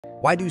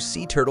Why do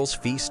sea turtles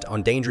feast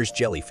on dangerous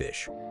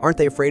jellyfish? Aren't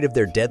they afraid of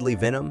their deadly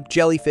venom?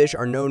 Jellyfish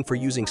are known for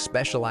using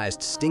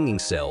specialized stinging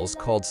cells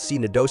called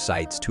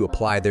cnidocytes to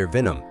apply their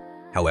venom.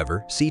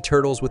 However, sea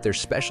turtles with their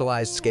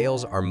specialized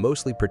scales are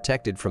mostly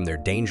protected from their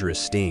dangerous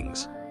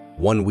stings.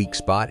 One weak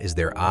spot is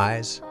their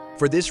eyes.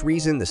 For this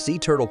reason, the sea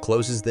turtle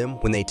closes them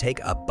when they take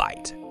a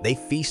bite. They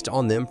feast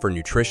on them for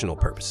nutritional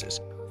purposes.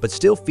 But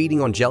still,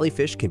 feeding on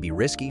jellyfish can be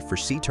risky for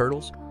sea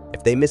turtles.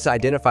 If they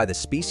misidentify the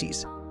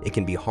species, it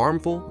can be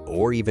harmful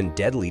or even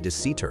deadly to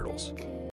sea turtles.